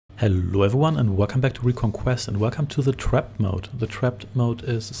Hello everyone and welcome back to Reconquest and welcome to the trapped mode. The trapped mode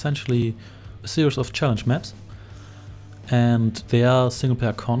is essentially a series of challenge maps and they are single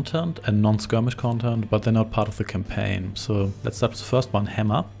player content and non-skirmish content, but they're not part of the campaign. So let's start with the first one,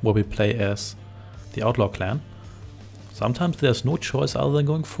 Hammer, where we play as the Outlaw Clan. Sometimes there's no choice other than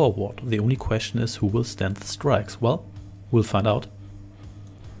going forward. The only question is who will stand the strikes. Well, we'll find out.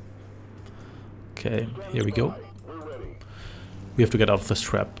 Okay, here we go. We have to get out of this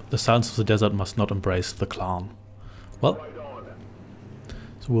trap. The silence of the desert must not embrace the clan. Well,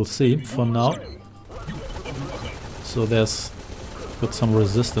 so we'll see for now. So there's got some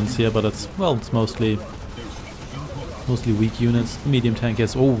resistance here, but it's, well, it's mostly weak units. The medium tank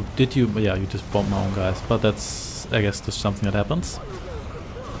is, oh, did you? Yeah, you just bombed my own guys, but that's, I guess, just something that happens.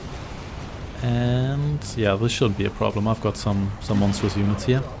 And yeah, this shouldn't be a problem. I've got some monstrous units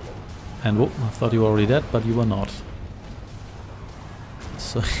here. And whoa, I thought you were already dead, but you were not.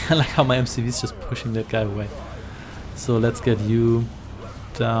 So I like how my MCV is just pushing that guy away. So let's get you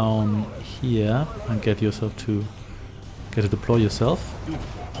down here and get yourself to deploy yourself.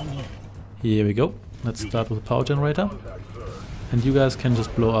 Here we go. Let's start with the power generator. And you guys can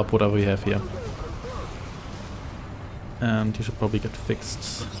just blow up whatever you have here. And you should probably get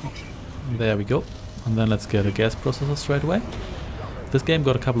fixed. There we go. And then let's get a gas processor straight away. This game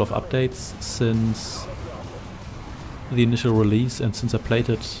got a couple of updates since the initial release and since I played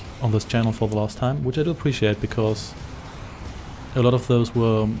it on this channel for the last time, which I do appreciate because a lot of those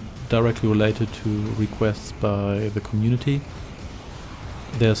were directly related to requests by the community.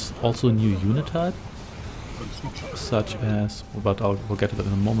 There's also a new unit type, such as, but we'll get to that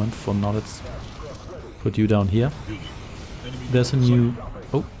in a moment. For now, let's put you down here. There's a new,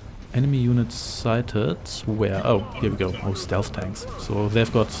 oh, enemy units sighted. Where? Oh, here we go. Oh, stealth tanks. So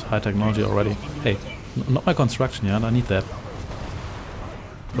they've got high technology already. Hey. Not my construction yard, I need that.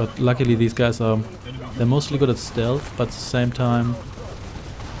 But luckily these guys they're mostly good at stealth, but at the same time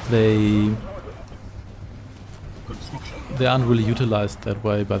they aren't really utilized that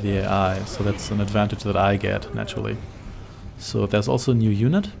way by the AI, so that's an advantage that I get naturally. So there's also a new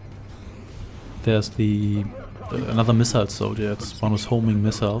unit. There's another missile soldier. It's one with homing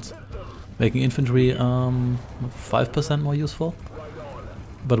missiles, making infantry 5% more useful.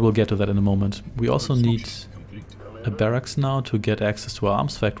 But we'll get to that in a moment. We also need a barracks now to get access to our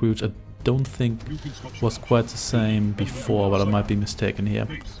arms factory, which I don't think was quite the same before, but I might be mistaken here.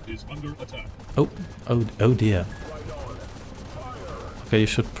 Oh dear. Okay, you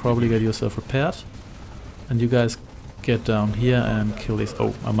should probably get yourself repaired. And you guys get down here and kill these.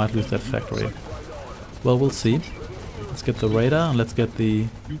 Oh, I might lose that factory. Well, we'll see. Let's get the radar and let's get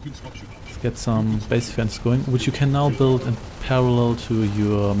some base defense going, which you can now build in parallel to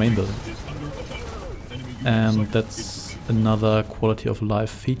your main building. And that's another quality of life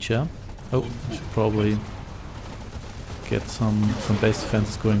feature. Oh, I should probably get some base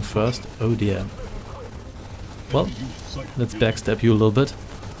defenses going first. Oh dear. Well, let's backstab you a little bit.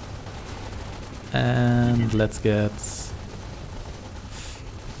 And let's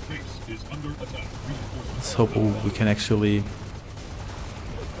hope we can actually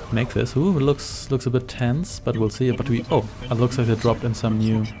make this. Ooh, it looks a bit tense, but we'll see. But it looks like they dropped in some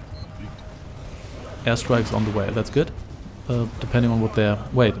new airstrikes on the way. That's good. Depending on what they're...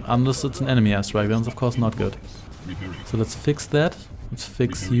 Wait, unless it's an enemy airstrike, then it's of course not good. So let's fix that. Let's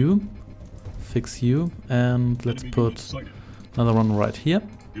fix you. Fix you. And let's put another one right here.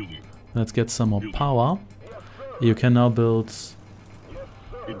 Let's get some more power. You can now build...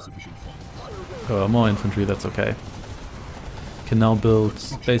 more infantry, that's okay. Can now build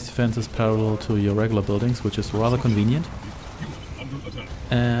base defenses parallel to your regular buildings, which is rather convenient.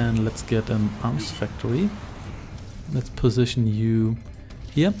 And let's get an arms factory. Let's position you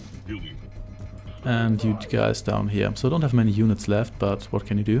here. And you guys down here. So I don't have many units left, but what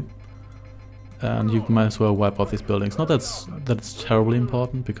can you do? And you might as well wipe out these buildings. Not that it's terribly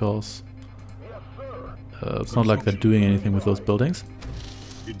important, because it's not like they're doing anything with those buildings.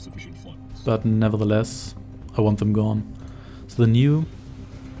 But nevertheless, I want them gone. So the new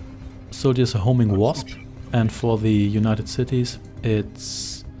soldier is a homing wasp, and for the United Cities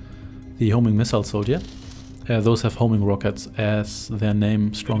it's the homing missile soldier. Those have homing rockets, as their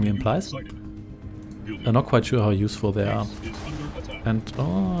name strongly implies. I'm not quite sure how useful they are. And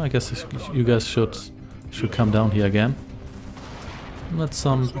oh, I guess you guys should come down here again. That's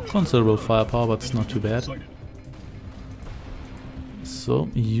some considerable firepower, but it's not too bad. So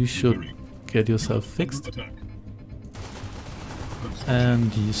you should get yourself fixed.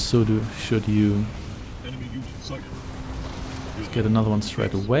 And should you get another one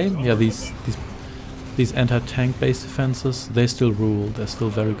straight away. Yeah, these These anti-tank base defenses, they still rule, they're still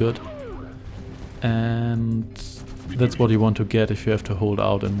very good. And that's what you want to get if you have to hold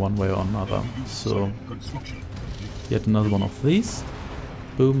out in one way or another. So, yet another one of these.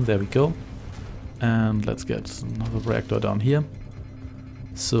 Boom, there we go. And let's get another reactor down here.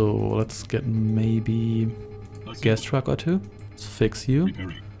 So, let's get maybe a gas truck or two. Let's fix you.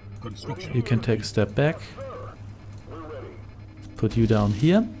 You can take a step back. Put you down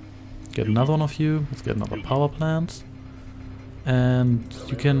here. Get another one of you. Let's get another power plant. And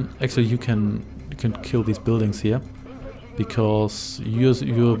you can actually you can kill these buildings here because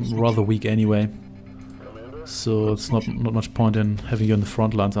you're rather weak anyway. So it's not much point in having you in the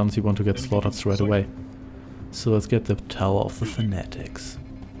front lines unless you want to get slaughtered straight away. So let's get the Tower of the Fanatics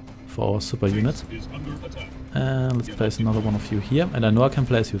for our super unit. And let's place another one of you here. And I know I can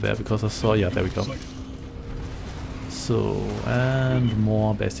place you there because I saw, yeah, there we go. So, and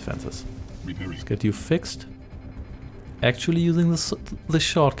more base defenses. Let's get you fixed. Actually using the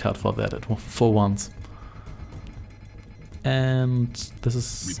shortcut for that for once. And this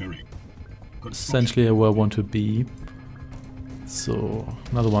is essentially where I want to be. So,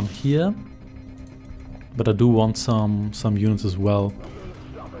 another one here. But I do want some units as well.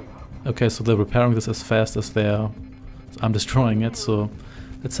 Okay, so they're repairing this as fast as I'm destroying it, so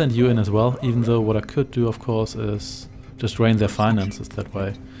let's send you in as well, even though what I could do, of course, is just drain their finances that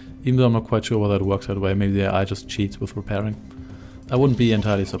way. Even though I'm not quite sure whether it works that way, maybe the AI just cheats with repairing. I wouldn't be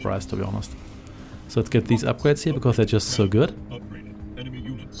entirely surprised, to be honest. So let's get these upgrades here, because they're just so good.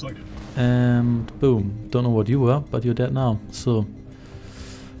 And boom, don't know what you were, but you're dead now, so...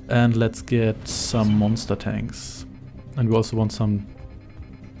 And let's get some monster tanks. And we also want some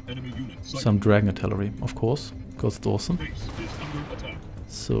dragon artillery, of course, because it's awesome.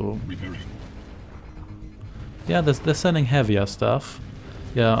 So... yeah, they're sending heavier stuff.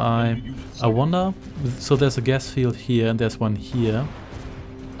 Yeah, I wonder... So there's a gas field here and there's one here.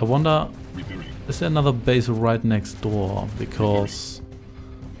 I wonder... Is there another base right next door? Because...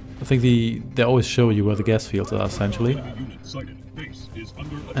 I think they always show you where the gas fields are, essentially.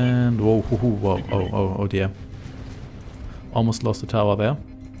 And... whoa, whoa, oh dear. Almost lost the tower there.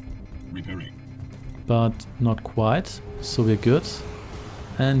 But not quite, so we're good.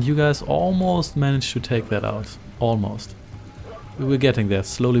 And you guys almost managed to take that out. Almost. We're getting there,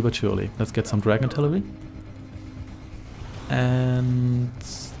 slowly but surely. Let's get some dragon artillery. And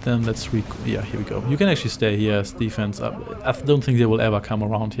then let's yeah, here we go. You can actually stay here as defense. I don't think they will ever come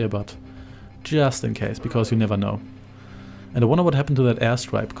around here, but just in case, because you never know. And I wonder what happened to that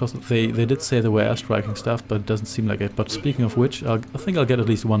airstrike, because they did say they were airstriking stuff, but it doesn't seem like it. But speaking of which, I think I'll get at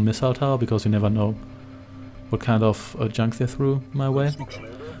least one missile tower, because you never know what kind of junk they threw my way.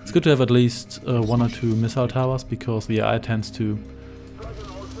 It's good to have at least 1 or 2 missile towers, because the AI tends to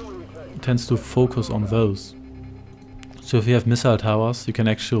focus on those. So if you have missile towers, you can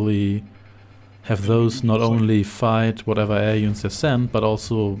actually have those not only fight whatever air units they send, but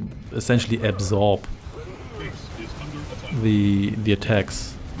also essentially absorb the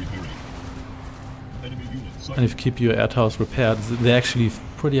attacks. And if you keep your air towers repaired, they're actually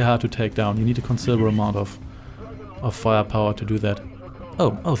pretty hard to take down. You need a considerable amount of firepower to do that.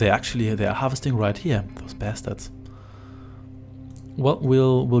 Oh, they're harvesting right here, those bastards. Well,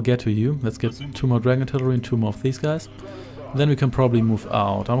 we'll get to you. Let's get 2 more dragon artillery and 2 more of these guys. Then we can probably move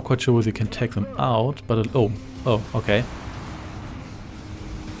out. I'm not quite sure whether you can take them out, but oh, okay.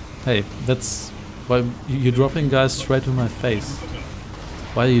 Hey, that's why you're dropping guys straight to my face.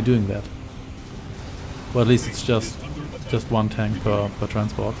 Why are you doing that? Well, at least it's just 1 tank per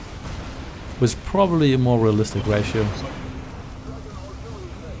transport, which is probably a more realistic ratio.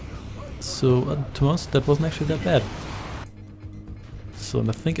 So, to us, that wasn't actually that bad. So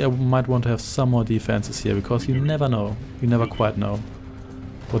I think I might want to have some more defenses here, because you never know. You never quite know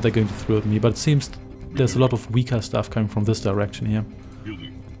what they're going to throw at me. But it seems there's a lot of weaker stuff coming from this direction here.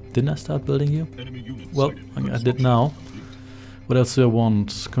 Didn't I start building you? Well, I did now. What else do I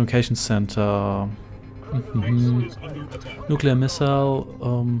want? Communication center. Nuclear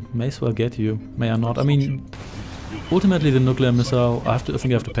missile. May as well get you. May I not? I mean, ultimately the nuclear missile, I think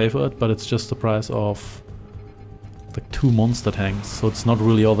I have to pay for it, but it's just the price of like 2 monster tanks, so it's not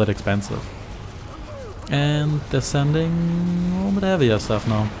really all that expensive. And they're sending a little bit heavier stuff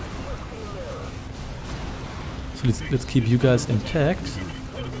now. So let's keep you guys intact.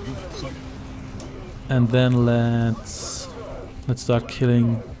 And then let's start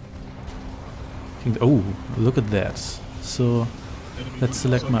killing... Oh, look at that. So let's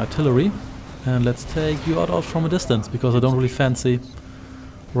select my artillery and let's take you out from a distance, because I don't really fancy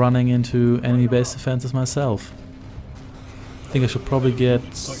running into enemy base defenses myself. I think I should probably get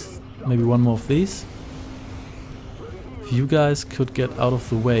maybe 1 more of these. If you guys could get out of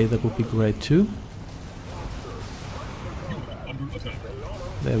the way, that would be great too.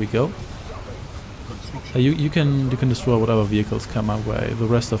 There we go. You can destroy whatever vehicles come our way. The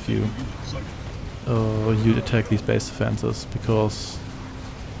rest of you, you attack these base defenses, because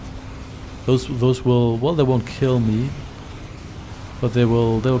those will, well, they won't kill me, but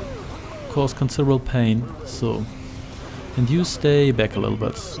they'll cause considerable pain. So, and you stay back a little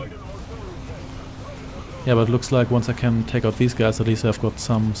bit. Yeah, but it looks like once I can take out these guys, at least I've got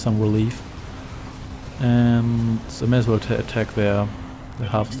some relief. And I may as well attack the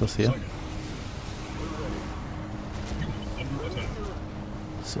harvesters here.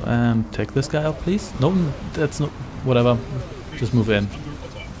 So, and take this guy out, please. No, that's not... whatever. Just move in.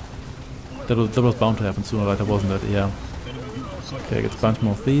 That was bound to happen sooner or later, wasn't it? Yeah. Okay, get a bunch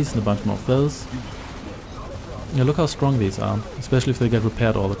more of these and a bunch more of those. Yeah, look how strong these are. Especially if they get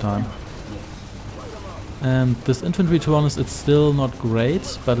repaired all the time. And this infantry, to be honest, it's still not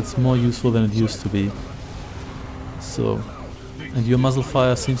great, but it's more useful than it used to be. So, and your muzzle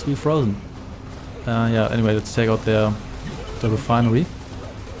fire seems to be frozen. Yeah, anyway, let's take out their refinery.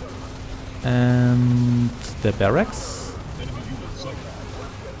 And their barracks.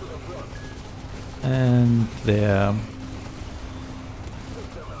 And their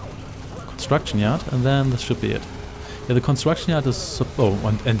construction yard, and then this should be it. Yeah, the construction yard is...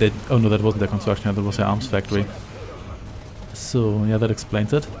 oh, and they... oh no, that wasn't their construction yard, that was their arms factory. So, yeah, that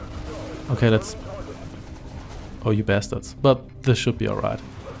explains it. Okay, let's... oh, you bastards. But this should be alright.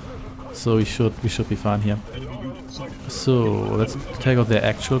 So we should be fine here. So, let's take out their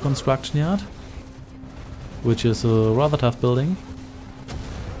actual construction yard, which is a rather tough building.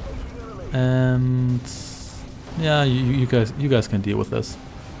 And... yeah, you guys can deal with this.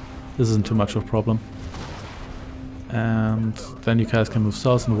 This isn't too much of a problem. And then you guys can move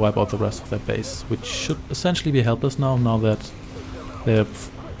south and wipe out the rest of their base, which should essentially be helpless now that their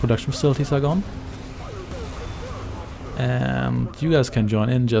production facilities are gone. And you guys can join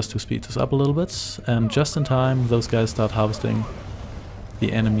in just to speed this up a little bit, and just in time those guys start harvesting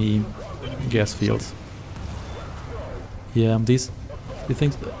the enemy gas fields. Yeah, these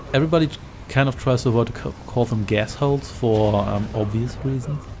things, everybody kind of tries to avoid to call them gas holes for obvious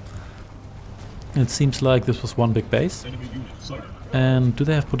reasons. It seems like this was one big base. And do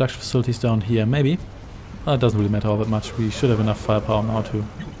they have production facilities down here? Maybe. It doesn't really matter all that much. We should have enough firepower now to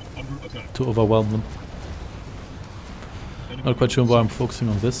overwhelm them. Not quite sure why I'm focusing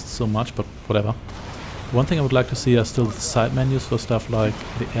on this so much, but whatever. One thing I would like to see are still the side menus for stuff like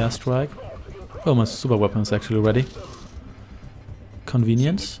the airstrike. Oh, my super weapon is actually ready.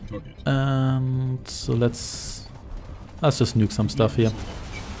 Convenient. And so let's just nuke some stuff here.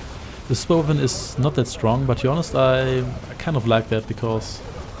 The super weapon is not that strong, but to be honest, I kind of like that, because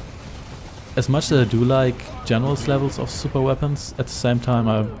as much as I do like generals levels of super weapons, at the same time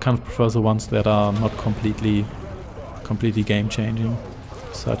I kind of prefer the ones that are not completely game-changing,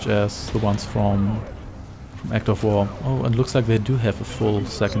 such as the ones from Act of War. Oh, and looks like they do have a full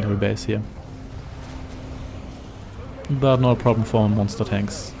secondary base here. But not a problem for monster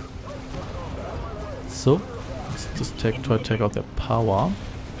tanks. So, let's just try to take out their power.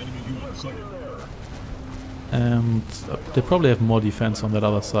 And they probably have more defense on that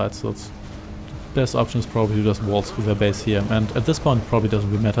other side, so the best option is probably to just waltz with their base here. And at this point it probably doesn't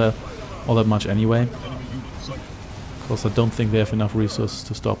really matter all that much anyway, because I don't think they have enough resources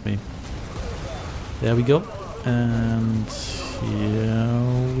to stop me. There we go. And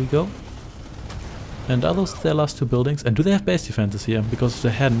here we go. And are those their last two buildings? And do they have base defenses here? Because if they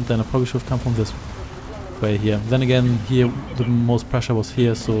hadn't, then I probably should have come from this way here. Then again, here the most pressure was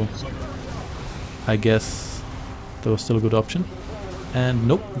here, so I guess that was still a good option. And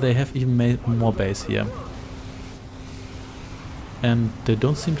nope, they have even made more base here. And they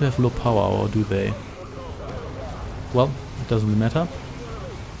don't seem to have low power, or do they? Well, it doesn't really matter.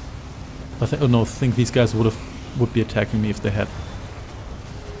 I think these guys would be attacking me if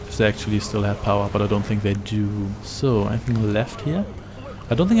they actually still had power, but I don't think they do. So, anything left here?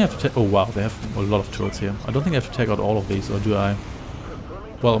 I don't think I have to take... oh wow, they have a lot of turrets here. I don't think I have to take out all of these, or do I?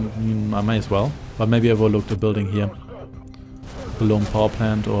 Well, I may as well. But maybe I overlooked a building here. A lone power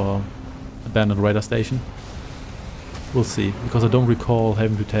plant or abandoned radar station. We'll see, because I don't recall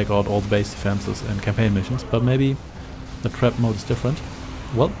having to take out all the base defenses in campaign missions, but maybe the trap mode is different.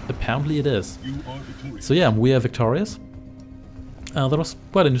 Well, apparently it is. So yeah, we are victorious. That was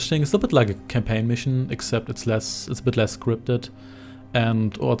quite interesting. It's a bit like a campaign mission, except it's a bit less scripted,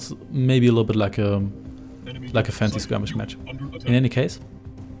 or it's maybe a little bit like a fancy skirmish match. In any case,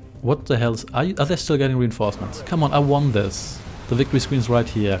 what the hell are they still getting reinforcements? Come on, I won this. The victory screen's right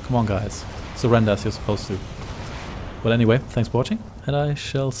here. Come on, guys, surrender as you're supposed to. Well, anyway, thanks for watching, and I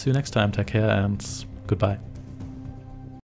shall see you next time. Take care and goodbye.